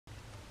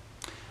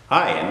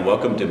Hi, and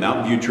welcome to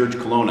Mountainview Church,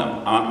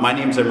 Kelowna. My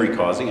name's Emery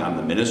Cawsey. I'm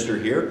the minister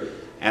here,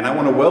 and I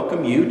want to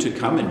welcome you to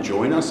come and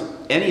join us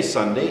any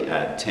Sunday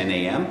at 10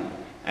 a.m.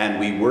 And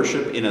we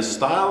worship in a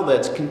style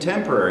that's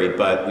contemporary,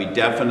 but we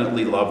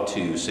definitely love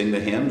to sing the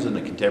hymns in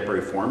a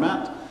contemporary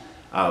format.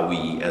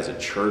 We, as a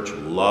church,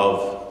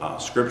 love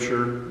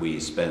Scripture. We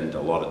spend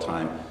a lot of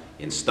time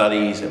in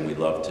studies, and we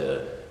love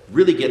to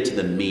really get to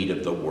the meat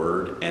of the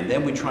Word, and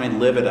then we try and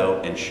live it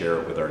out and share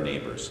it with our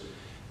neighbors.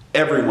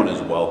 Everyone is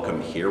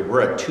welcome here.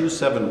 We're at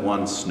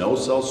 271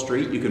 Snowcell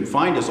Street. You can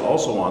find us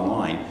also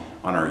online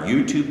on our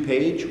YouTube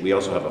page. We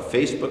also have a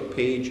Facebook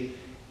page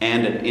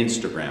and an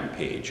Instagram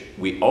page.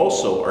 We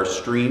also are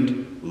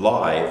streamed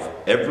live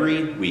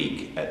every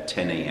week at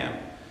 10 a.m.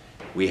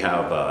 We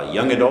have a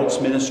young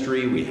adults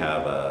ministry, we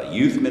have a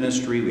youth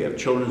ministry, we have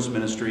children's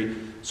ministry.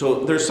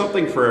 So there's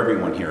something for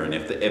everyone here. And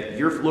if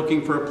you're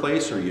looking for a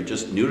place or you're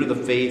just new to the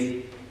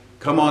faith,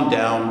 come on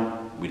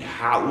down. We'd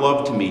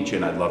love to meet you,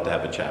 and I'd love to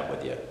have a chat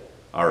with you.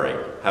 All right,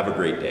 have a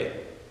great day.